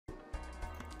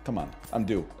Come on, I'm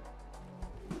due.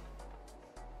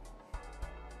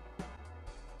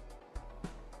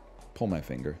 Pull my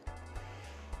finger.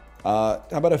 How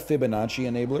about a Fibonacci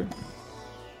enabler?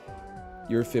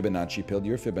 You're Fibonacci pilled.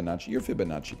 You're Fibonacci. You're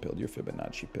Fibonacci pilled. You're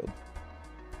Fibonacci pilled.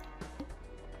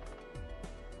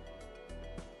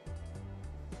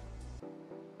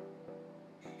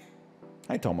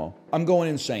 Hi, Tomo. I'm going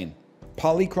insane.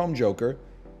 Polychrome Joker.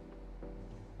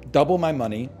 Double my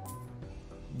money.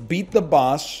 Beat the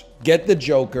boss. Get the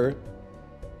Joker.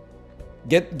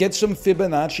 Get some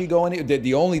Fibonacci going.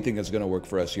 The only thing that's going to work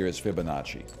for us here is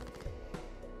Fibonacci.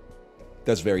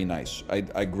 That's very nice.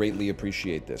 I greatly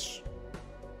appreciate this.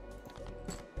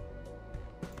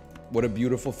 What a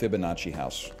beautiful Fibonacci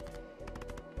house.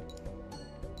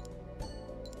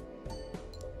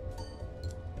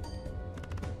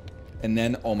 And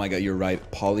then, oh my god, you're right,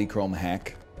 Polychrome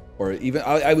Hack. Or even,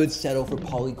 I would settle for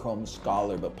Polychrome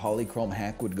Scholar, but Polychrome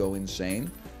Hack would go insane.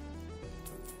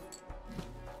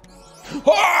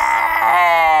 Oh!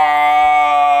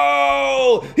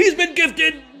 He's been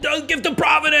gifted the gift of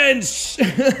Providence!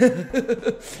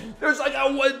 There's like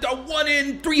a 1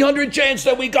 in 300 chance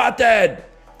that we got that!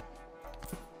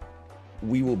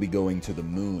 We will be going to the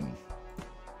moon.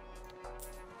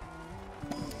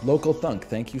 Local Thunk,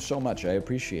 thank you so much. I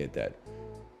appreciate that.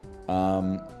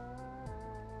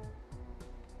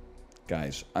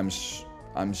 Guys, I'm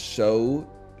so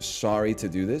sorry to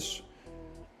do this.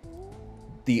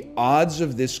 The odds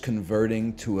of this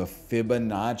converting to a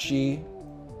Fibonacci,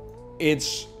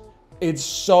 it's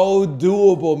so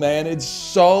doable, man. It's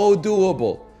so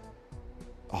doable.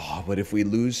 Oh, but if we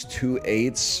lose 2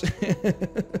 8s,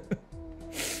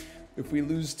 if we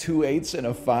lose 2 8s and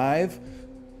a 5,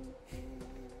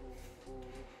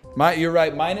 you're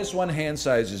right. -1 hand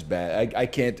size is bad. I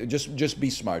can't. Just be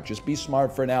smart. Just be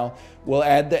smart for now. We'll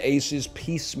add the aces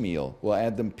piecemeal. We'll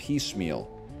add them piecemeal.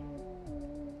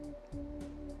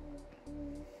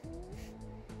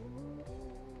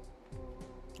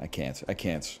 I can't. I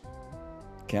can't.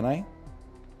 Can I?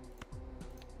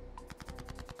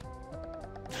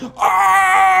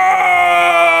 Ah!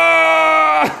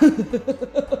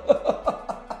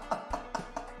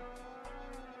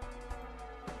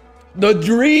 The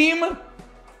dream?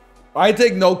 I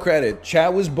take no credit.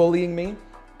 Chat was bullying me.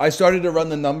 I started to run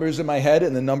the numbers in my head,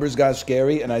 and the numbers got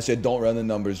scary, and I said, don't run the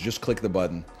numbers. Just click the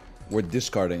button. We're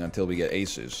discarding until we get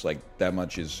aces. Like, that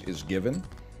much is given.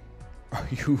 Are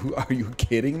you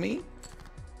kidding me?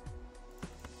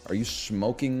 Are you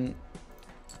smoking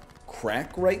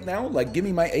crack right now? Like, give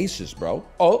me my aces, bro.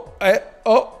 Hey,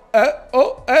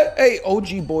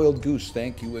 OG Boiled Goose,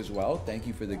 thank you as well. Thank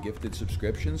you for the gifted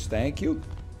subscriptions. Thank you.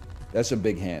 That's a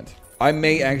big hand. I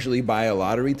may actually buy a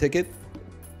lottery ticket.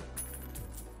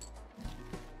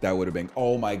 That would have been,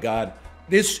 oh my God.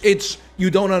 You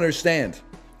don't understand.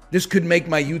 This could make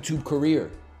my YouTube career.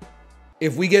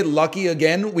 If we get lucky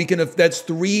again, we can, that's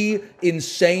 3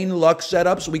 insane luck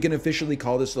setups. We can officially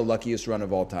call this the luckiest run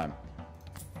of all time.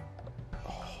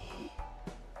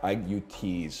 Oh, you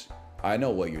tease. I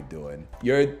know what you're doing.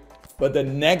 But the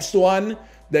next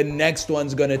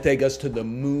one's gonna take us to the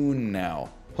moon now.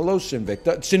 Hello,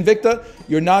 Sinvicta. Sinvicta,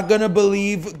 you're not gonna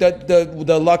believe that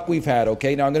the luck we've had,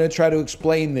 okay? Now I'm gonna try to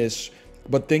explain this,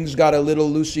 but things got a little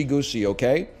loosey-goosey,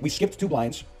 okay? We skipped 2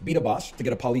 blinds, beat a boss to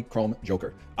get a Polychrome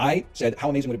Joker. I said, how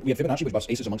amazing would it be? We have Fibonacci, which buffs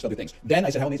aces, amongst other things. Then I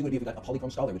said, how amazing would it be if we got a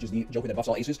Polychrome Scholar, which is the Joker that buffs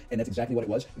all aces, and that's exactly what it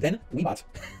was. Then we bought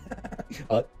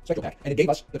a Spectral Pack, and it gave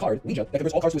us the card, Ouija, that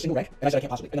converts all cards to a single rank, and I said, I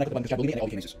can't possibly. And then I put the button, because chat believed me, and it all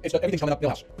became aces. Everything's coming up,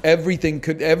 Millhouse.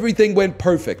 Everything went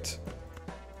perfect.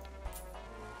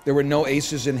 There were no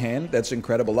aces in hand. That's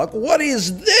incredible luck. What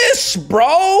is this, bro?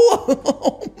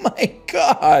 Oh my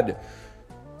God.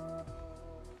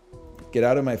 Get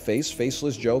out of my face.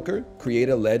 Faceless Joker. Create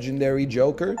a legendary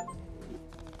Joker.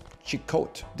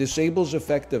 Chicote. Disables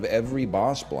effect of every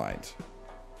boss blind.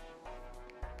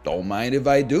 Don't mind if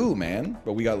I do, man.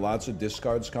 But we got lots of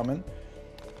discards coming.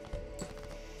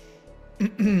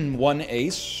 1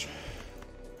 ace.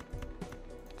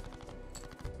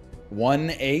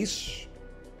 1 ace.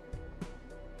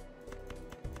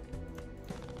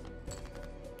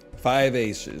 5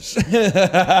 aces.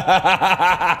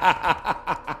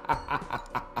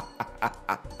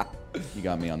 You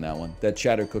got me on that one. That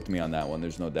chatter cooked me on that one,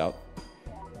 there's no doubt.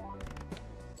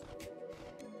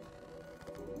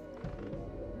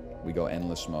 We go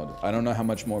endless mode. I don't know how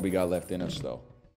much more we got left in us, though.